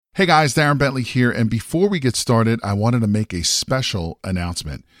Hey guys, Darren Bentley here, and before we get started, I wanted to make a special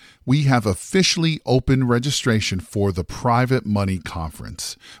announcement. We have officially opened registration for the Private Money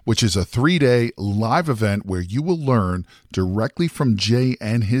Conference, which is a 3-day live event where you will learn directly from Jay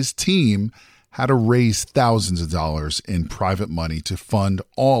and his team how to raise thousands of dollars in private money to fund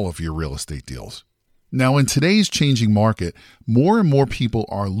all of your real estate deals. Now, in today's changing market, more and more people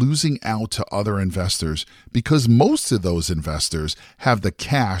are losing out to other investors because most of those investors have the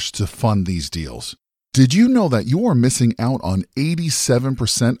cash to fund these deals. Did you know that you are missing out on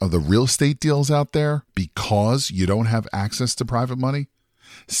 87% of the real estate deals out there because you don't have access to private money?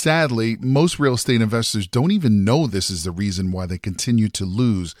 Sadly, most real estate investors don't even know this is the reason why they continue to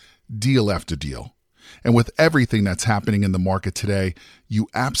lose deal after deal. And with everything that's happening in the market today, you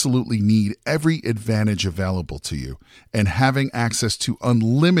absolutely need every advantage available to you. And having access to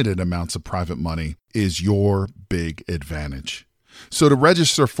unlimited amounts of private money is your big advantage. So to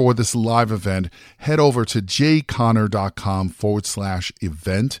register for this live event, head over to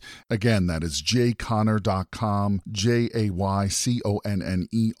jayconner.com/event. Again, that is jayconner.com,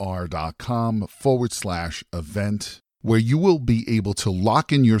 jayconner.com/event, where you will be able to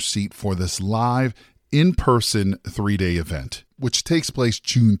lock in your seat for this live in-person 3-day event, which takes place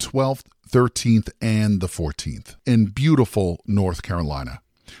June 12th, 13th, and the 14th in beautiful North Carolina.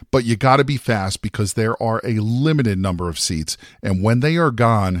 But you got to be fast because there are a limited number of seats, and when they are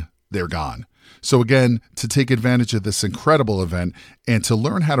gone, they're gone. So again, to take advantage of this incredible event and to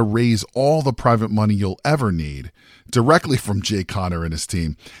learn how to raise all the private money you'll ever need directly from Jay Conner and his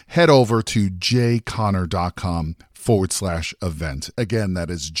team, head over to jayconner.com/event. Again,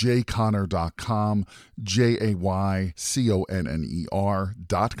 that is jayconner.com,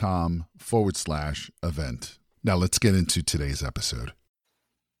 jayconner.com/event. Now let's get into today's episode.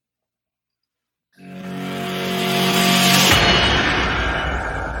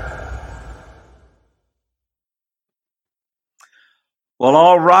 Well,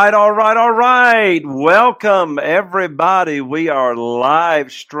 all right. Welcome, everybody. We are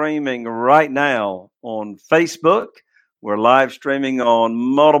live streaming right now on Facebook. We're live streaming on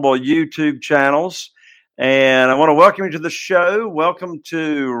multiple YouTube channels. And I want to welcome you to the show. Welcome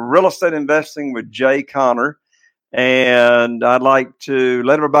to Real Estate Investing with Jay Conner. And I'd like to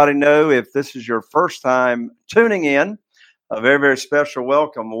let everybody know, if this is your first time tuning in, a very, very special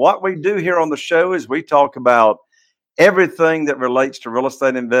welcome. What we do here on the show is we talk about everything that relates to real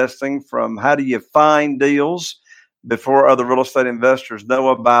estate investing, from how do you find deals before other real estate investors know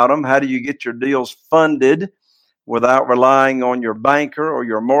about them? How do you get your deals funded without relying on your banker or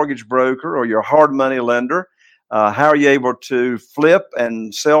your mortgage broker or your hard money lender? How are you able to flip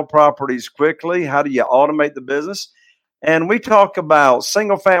and sell properties quickly? How do you automate the business? And we talk about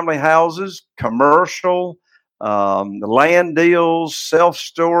single family houses, commercial, land deals,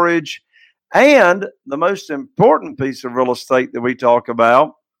 self-storage. And the most important piece of real estate that we talk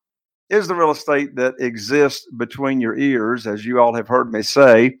about is the real estate that exists between your ears. As you all have heard me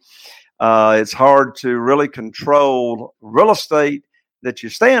say, it's hard to really control real estate that you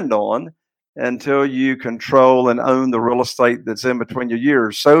stand on until you control and own the real estate that's in between your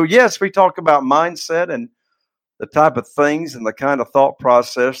ears. So yes, we talk about mindset and the type of things and the kind of thought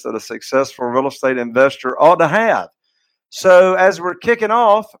process that a successful real estate investor ought to have. So as we're kicking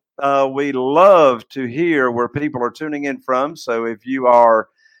off, we love to hear where people are tuning in from. So if you are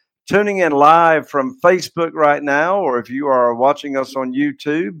tuning in live from Facebook right now, or if you are watching us on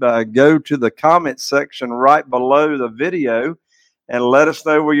YouTube, go to the comment section right below the video and let us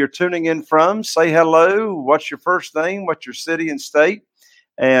know where you're tuning in from. Say hello. What's your first name? What's your city and state?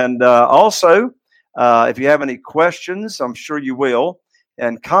 And also, if you have any questions, I'm sure you will,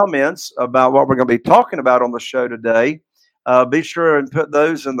 and comments about what we're going to be talking about on the show today, be sure and put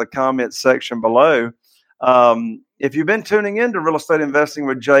those in the comment section below. If you've been tuning into Real Estate Investing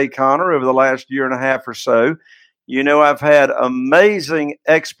with Jay Conner over the last year and a half or so, you know I've had amazing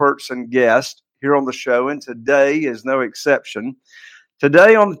experts and guests here on the show, and today is no exception.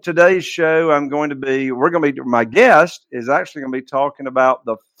 Today on today's show, my guest is actually going to be talking about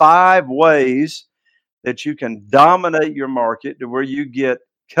the 5 ways that you can dominate your market to where you get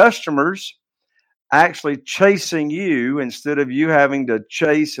customers actually chasing you instead of you having to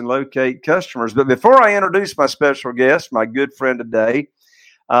chase and locate customers. But before I introduce my special guest, my good friend today,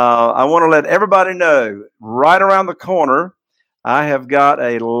 I want to let everybody know right around the corner, I have got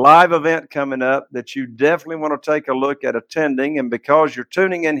a live event coming up that you definitely want to take a look at attending. And because you're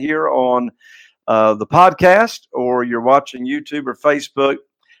tuning in here on the podcast, or you're watching YouTube or Facebook,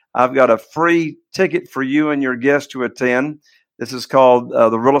 I've got a free ticket for you and your guest to attend. This is called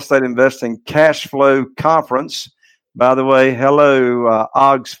the Real Estate Investing Cash Flow Conference. By the way, hello,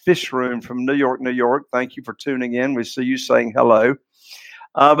 Og's Fish Room from New York, New York. Thank you for tuning in. We see you saying hello.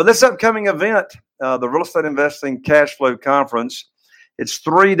 But this upcoming event, the Real Estate Investing Cash Flow Conference, it's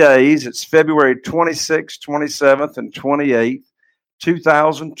 3 days. It's February 26th, 27th, and 28th,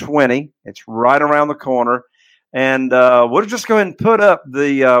 2020. It's right around the corner. And we'll just go ahead and put up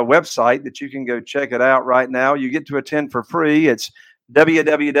the website that you can go check it out right now. You get to attend for free. It's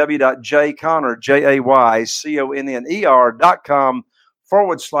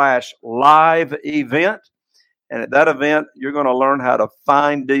www.jayconner.com/live event. And at that event, you're going to learn how to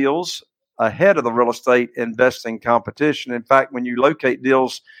find deals ahead of the real estate investing competition. In fact, when you locate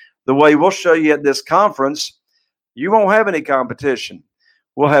deals the way we'll show you at this conference, you won't have any competition.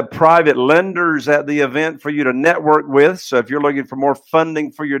 We'll have private lenders at the event for you to network with. So if you're looking for more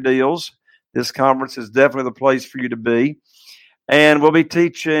funding for your deals, this conference is definitely the place for you to be. And we'll be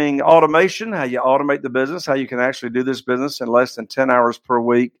teaching automation, how you automate the business, how you can actually do this business in less than 10 hours per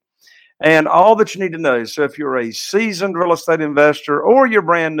week, and all that you need to know. So if you're a seasoned real estate investor or you're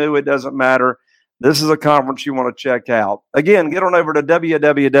brand new, it doesn't matter. This is a conference you want to check out. Again, get on over to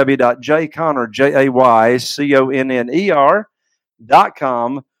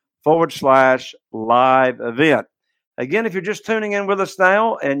www.jayconner.com/live event. Again, if you're just tuning in with us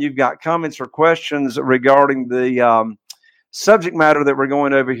now and you've got comments or questions regarding the subject matter that we're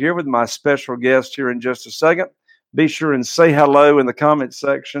going over here with my special guest here in just a second, be sure and say hello in the comment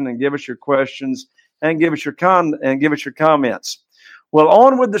section and give us your questions and give us your comments. Well,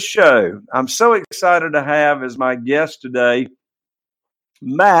 on with the show. I'm so excited to have as my guest today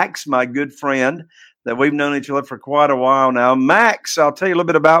Max, my good friend that we've known each other for quite a while now. Max, I'll tell you a little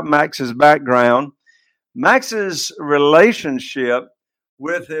bit about Max's background. Max's relationship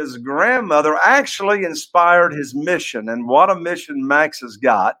with his grandmother actually inspired his mission, and what a mission Max has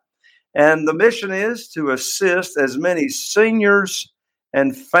got. And the mission is to assist as many seniors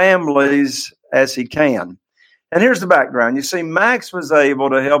and families as he can. And here's the background. You see, Max was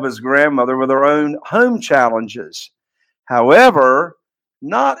able to help his grandmother with her own home challenges. However,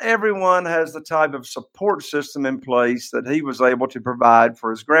 not everyone has the type of support system in place that he was able to provide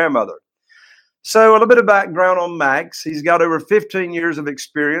for his grandmother. So a little bit of background on Max. He's got over 15 years of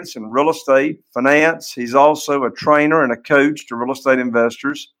experience in real estate, finance. He's also a trainer and a coach to real estate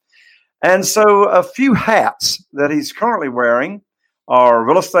investors. And so a few hats that he's currently wearing are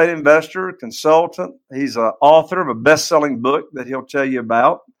real estate investor, consultant. He's an author of a best-selling book that he'll tell you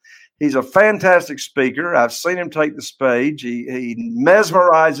about. He's a fantastic speaker. I've seen him take the stage. He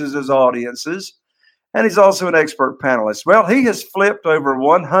mesmerizes his audiences. And he's also an expert panelist. Well, he has flipped over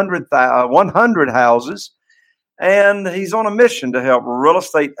 100 houses, and he's on a mission to help real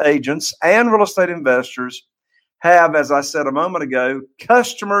estate agents and real estate investors have, as I said a moment ago,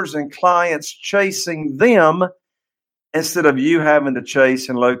 customers and clients chasing them instead of you having to chase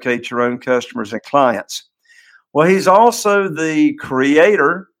and locate your own customers and clients. Well, he's also the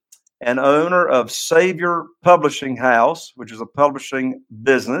creator and owner of Savior Publishing House, which is a publishing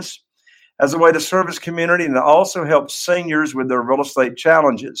business, as a way to serve his community and to also help seniors with their real estate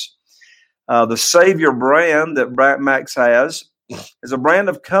challenges. The Savior brand that Max has is a brand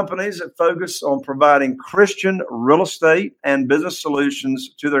of companies that focus on providing Christian real estate and business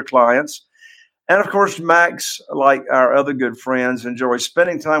solutions to their clients. And of course, Max, like our other good friends, enjoys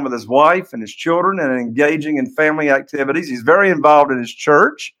spending time with his wife and his children and engaging in family activities. He's very involved in his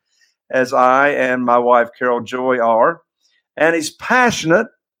church, as I and my wife, Carol Joy, are. And he's passionate,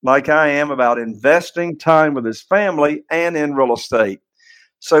 like I am, about investing time with his family and in real estate.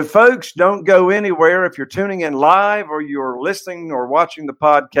 So, folks, don't go anywhere. If you're tuning in live or you're listening or watching the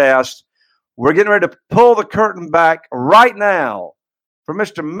podcast, we're getting ready to pull the curtain back right now for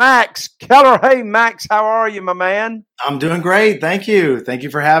Mr. Max Keller. Hey, Max, how are you, my man? I'm doing great. Thank you. Thank you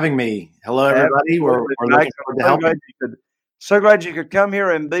for having me. Hello, everybody. We're looking forward to helping. So glad you could come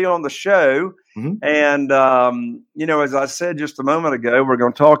here and be on the show. Mm-hmm. And, as I said just a moment ago, we're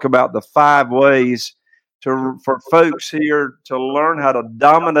going to talk about the 5 ways for folks here to learn how to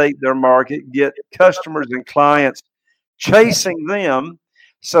dominate their market, get customers and clients chasing them.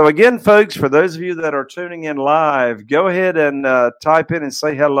 So again, folks, for those of you that are tuning in live, go ahead and type in and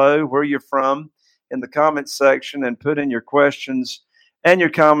say hello, where you're from in the comments section, and put in your questions and your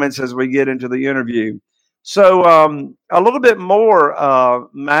comments as we get into the interview. So a little bit more,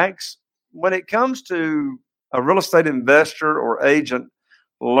 Max, when it comes to a real estate investor or agent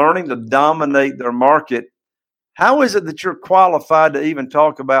learning to dominate their market, how is it that you're qualified to even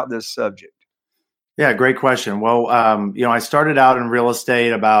talk about this subject? Yeah, great question. Well, I started out in real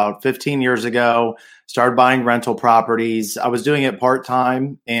estate about 15 years ago, started buying rental properties. I was doing it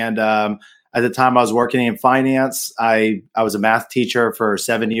part-time, and At the time I was working in finance. I was a math teacher for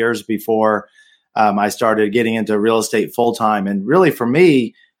 7 years before I started getting into real estate full time. And really for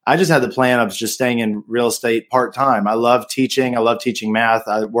me, I just had the plan of just staying in real estate part time. I love teaching. I love teaching math.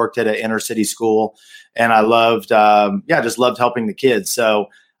 I worked at an inner city school, and I loved, just loved helping the kids. So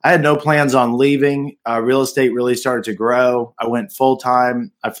I had no plans on leaving. Real estate really started to grow. I went full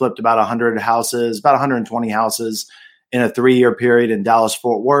time. I flipped about 100 houses, about 120 houses in a 3-year period in Dallas,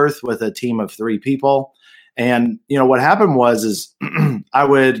 Fort Worth with a team of 3 people. And, what happened is I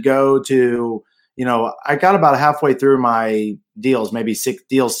would go to, I got about halfway through my deals, maybe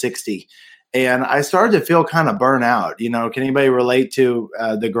deal 60. And I started to feel kind of burnt out. Can anybody relate to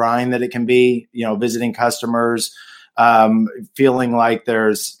the grind that it can be, visiting customers, feeling like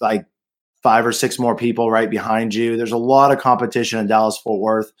there's like 5 or 6 more people right behind you. There's a lot of competition in Dallas, Fort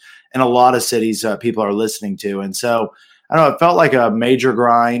Worth, and a lot of cities people are listening to. And so, I don't know, it felt like a major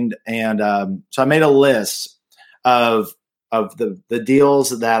grind. And so I made a list of the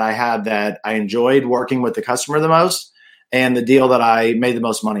deals that I had that I enjoyed working with the customer the most, and the deal that I made the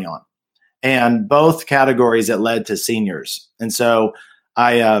most money on. And both categories that led to seniors. And so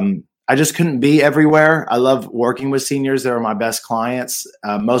I just couldn't be everywhere. I love working with seniors. They were my best clients.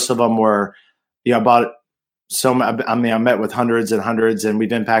 Most of them were, I met with hundreds and hundreds, and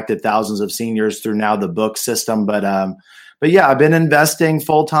we've impacted thousands of seniors through now the book system. But yeah, I've been investing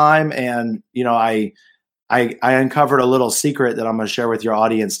full time, and I uncovered a little secret that I'm going to share with your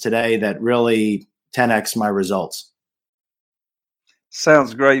audience today that really 10x my results.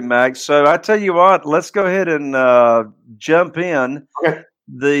 Sounds great, Max. So I tell you what, let's go ahead and jump in. Okay.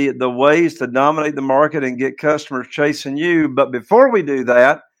 The ways to dominate the market and get customers chasing you. But before we do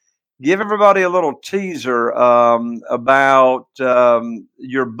that, give everybody a little teaser about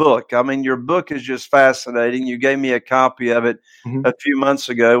your book. I mean, your book is just fascinating. You gave me a copy of it a few months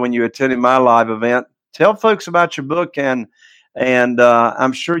ago when you attended my live event. Tell folks about your book, and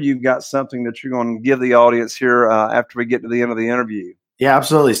I'm sure you've got something that you're going to give the audience here after we get to the end of the interview. Yeah,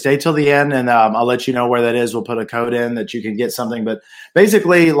 absolutely. Stay till the end, and I'll let you know where that is. We'll put a code in that you can get something. But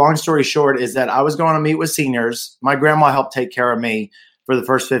basically, long story short, is that I was going to meet with seniors. My grandma helped take care of me for the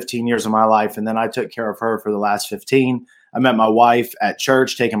first 15 years of my life, and then I took care of her for the last 15. I met my wife at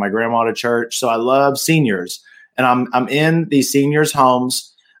church, taking my grandma to church. So I love seniors, and I'm in these seniors'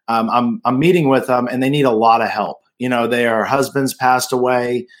 homes. I'm meeting with them, and they need a lot of help. Their husbands passed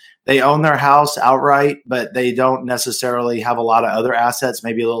away. They own their house outright, but they don't necessarily have a lot of other assets,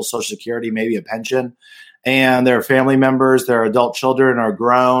 maybe a little Social Security, maybe a pension. And their family members, their adult children are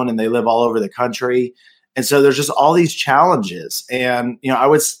grown, and they live all over the country. And so there's just all these challenges. And,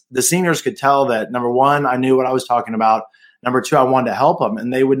 the seniors could tell that, number one, I knew what I was talking about. Number two, I wanted to help them,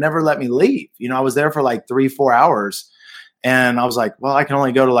 and they would never let me leave. I was there for like 3-4 hours. And I was like, well, I can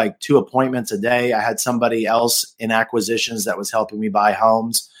only go to like 2 appointments a day. I had somebody else in acquisitions that was helping me buy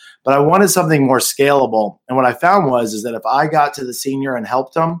homes, but I wanted something more scalable. And what I found is that if I got to the senior and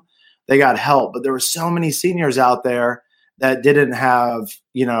helped them, they got help. But there were so many seniors out there that didn't have,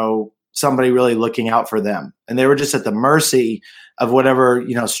 somebody really looking out for them. And they were just at the mercy of whatever,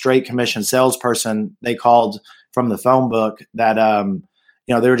 straight commission salesperson they called from the phone book that,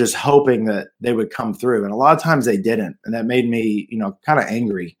 they were just hoping that they would come through. And a lot of times they didn't. And that made me, kind of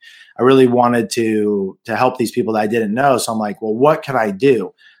angry. I really wanted to help these people that I didn't know. So I'm like, well, what can I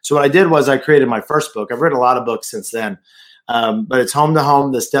do? So what I did was I created my first book. I've written a lot of books since then. But it's Home to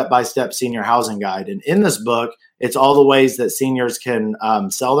Home, the step-by-step senior housing guide. And in this book, it's all the ways that seniors can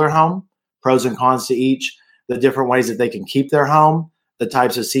sell their home, pros and cons to each, the different ways that they can keep their home, the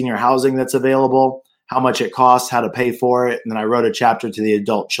types of senior housing that's available, how much it costs, how to pay for it. And then I wrote a chapter to the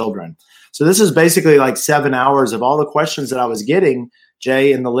adult children. So this is basically like 7 hours of all the questions that I was getting,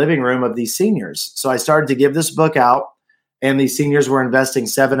 Jay, in the living room of these seniors. So I started to give this book out, and these seniors were investing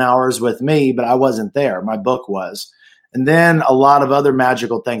 7 hours with me, but I wasn't there. My book was. And then a lot of other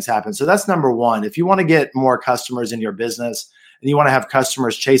magical things happened. So that's number one. If you want to get more customers in your business and you want to have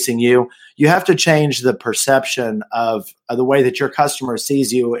customers chasing you, you have to change the perception of the way that your customer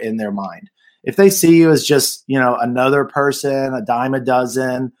sees you in their mind. If they see you as just, another person, a dime a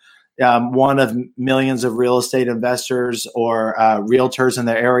dozen, one of millions of real estate investors or realtors in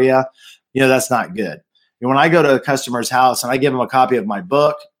their area, that's not good. When I go to a customer's house and I give them a copy of my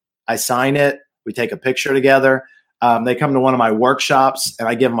book, I sign it, we take a picture together. They come to one of my workshops and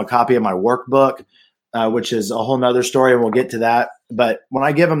I give them a copy of my workbook, which is a whole nother story, and we'll get to that. But when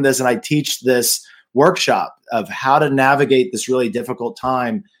I give them this and I teach this workshop of how to navigate this really difficult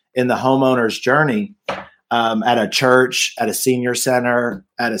time in the homeowner's journey, at a church, at a senior center,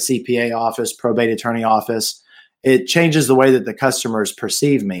 at a CPA office, probate attorney office, it changes the way that the customers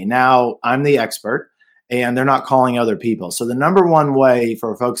perceive me. Now I'm the expert and they're not calling other people. So the number one way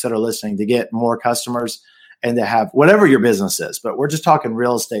for folks that are listening to get more customers and to have whatever your business is, but we're just talking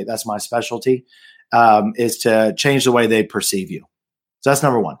real estate, that's my specialty, is to change the way they perceive you. So that's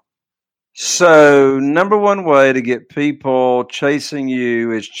number one. So number one way to get people chasing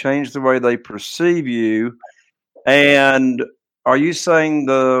you is change the way they perceive you. And are you saying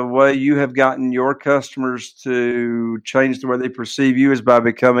the way you have gotten your customers to change the way they perceive you is by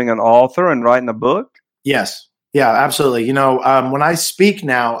becoming an author and writing a book? Yes. Yeah, absolutely. When I speak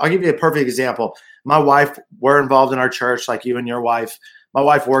now, I'll give you a perfect example. My wife, we're involved in our church like you and your wife. My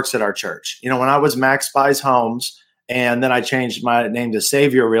wife works at our church. When I was Max Buys Homes and then I changed my name to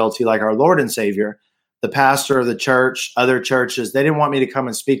Savior Realty, like our Lord and Savior, the pastor of the church, other churches, they didn't want me to come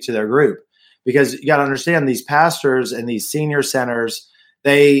and speak to their group. Because you got to understand, these pastors and these senior centers,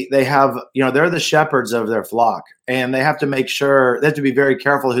 they have, they're the shepherds of their flock, and they have to make sure, they have to be very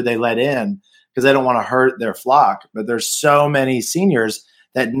careful who they let in because they don't want to hurt their flock. But there's so many seniors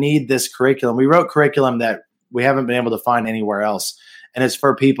that need this curriculum. We wrote curriculum that we haven't been able to find anywhere else, and it's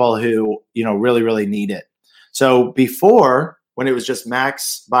for people who, really, really need it. So before, when it was just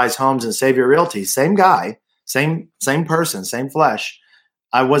Max Buys Homes and Savior Realty, same guy, same person, same flesh,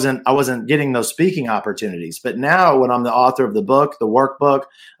 I wasn't getting those speaking opportunities. But now when I'm the author of the book, the workbook,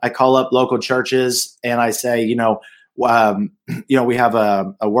 I call up local churches and I say, we have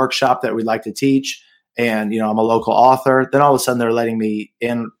a workshop that we'd like to teach, and, I'm a local author. Then all of a sudden they're letting me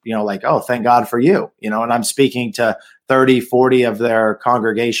in, like, oh, thank God for you, and I'm speaking to 30, 40 of their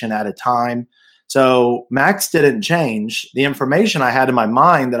congregation at a time. So Max didn't change. The information I had in my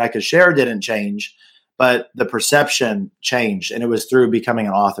mind that I could share didn't change, but the perception changed, and it was through becoming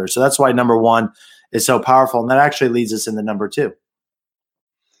an author. So that's why number one is so powerful. And that actually leads us into number two.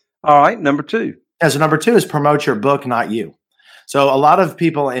 All right, number two. Yeah, so number two is promote your book, not you. So a lot of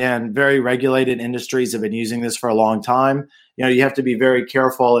people in very regulated industries have been using this for a long time. You have to be very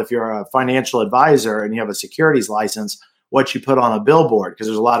careful if you're a financial advisor and you have a securities license, what you put on a billboard, because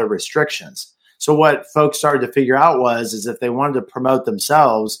there's a lot of restrictions. So what folks started to figure out is if they wanted to promote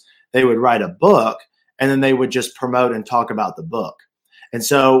themselves, they would write a book, and then they would just promote and talk about the book. And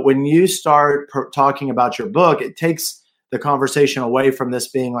so when you start talking about your book, it takes the conversation away from this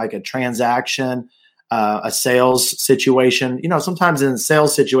being like a transaction, a sales situation. Sometimes in a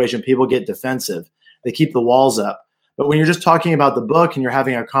sales situation, people get defensive. They keep the walls up. But when you're just talking about the book and you're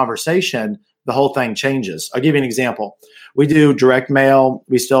having a conversation, the whole thing changes. I'll give you an example. We do direct mail.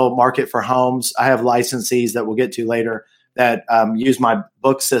 We still market for homes. I have licensees that we'll get to later that use my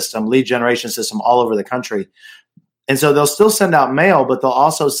book system, lead generation system, all over the country. And so they'll still send out mail, but they'll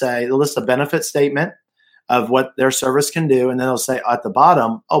also they'll list a benefit statement of what their service can do. And then they'll say at the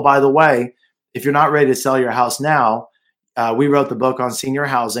bottom, oh, by the way, if you're not ready to sell your house now, we wrote the book on senior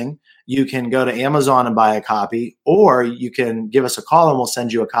housing. You can go to Amazon and buy a copy, or you can give us a call and we'll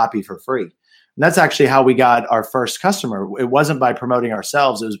send you a copy for free. And that's actually how we got our first customer. It wasn't by promoting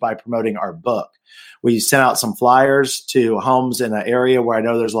ourselves. It was by promoting our book. We sent out some flyers to homes in an area where I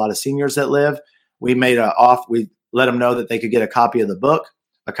know there's a lot of seniors that live. We we let them know that they could get a copy of the book.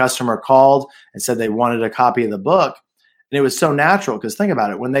 A customer called and said they wanted a copy of the book. And it was so natural, because think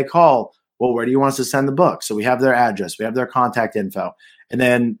about it. When they call, well, where do you want us to send the book? So we have their address, we have their contact info. And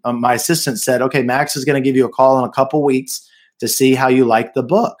then my assistant said, okay, Max is going to give you a call in a couple weeks to see how you like the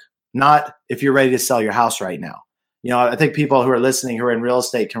book, not if you're ready to sell your house right now. I think people who are listening who are in real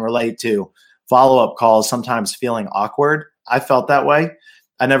estate can relate to follow-up calls sometimes feeling awkward. I felt that way.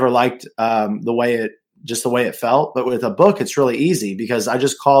 I never liked the way it felt. But with a book, it's really easy, because I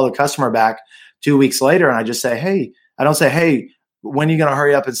just call the customer back 2 weeks later and I just say, hey, I don't say, hey, when are you going to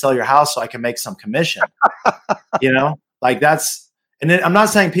hurry up and sell your house so I can make some commission? And then I'm not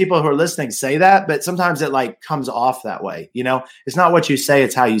saying people who are listening say that, but sometimes it comes off that way. It's not what you say,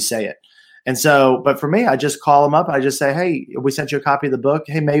 it's how you say it. And so, but for me, I just call them up. I just say, hey, we sent you a copy of the book.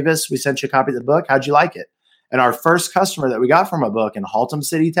 Hey, Mavis, we sent you a copy of the book. How'd you like it? And our first customer that we got from a book in Haltom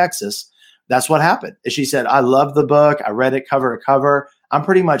City, Texas, that's what happened. She said, I love the book. I read it cover to cover. I'm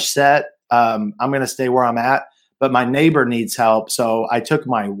pretty much set. I'm going to stay where I'm at, but my neighbor needs help. So I took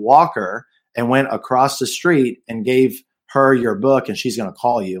my walker and went across the street and gave her your book, and she's going to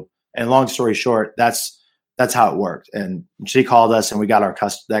call you. And long story short, that's how it worked. And she called us and we got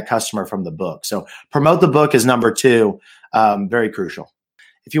that customer from the book. So promote the book is number two, very crucial.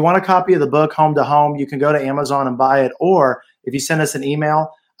 If you want a copy of the book home to home, you can go to Amazon and buy it. Or if you send us an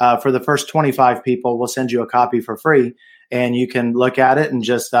email, for the first 25 people, we'll send you a copy for free, and you can look at it and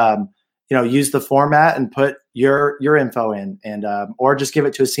just, use the format and put your info in, and or just give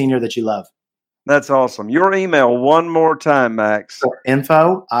it to a senior that you love. That's awesome. Your email one more time, Max.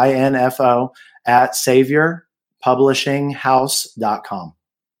 Info, I-N-F-O, at SaviorPublishingHouse.com.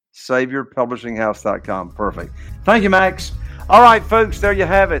 SaviorPublishingHouse.com. Perfect. Thank you, Max. All right, folks, there you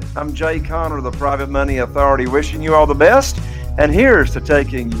have it. I'm Jay Conner, the Private Money Authority, wishing you all the best. And here's to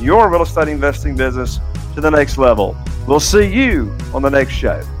taking your real estate investing business to the next level. We'll see you on the next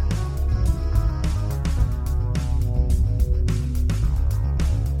show.